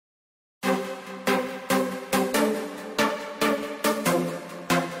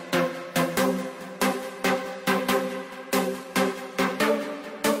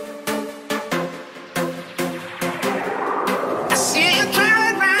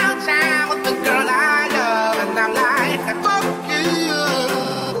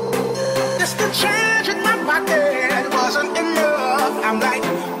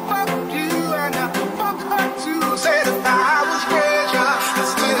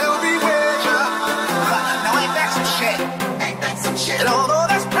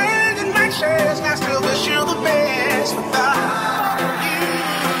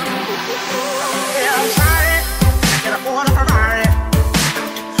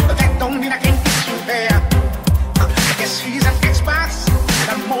don't mean I can't get you there. I guess he's an Xbox and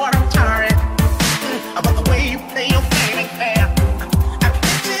I'm more Atari. But the way you play your game ain't fair. I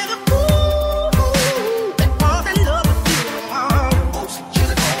picture the fool that falls in love with you. Oh, she's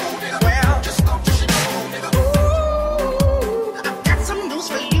a gold digger. Well, just don't you know, nigga. Ooh, I've got some news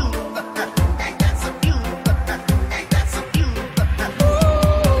for you. Ain't that some you? Ain't that some you?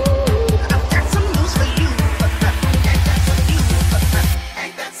 Ooh, I've got some news for you. Ain't that some you?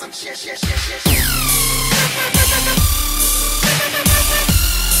 Ain't that some shit, shit, shit, shit, shit?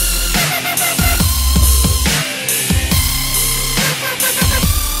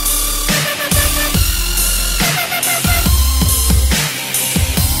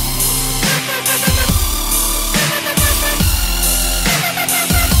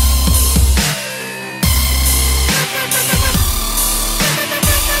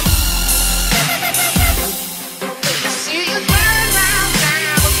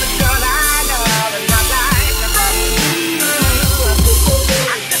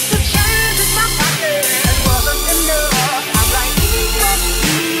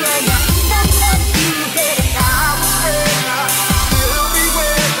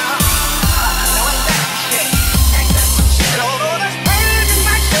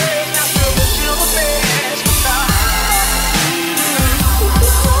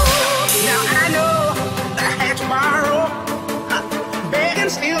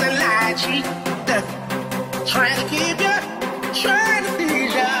 Trying to keep you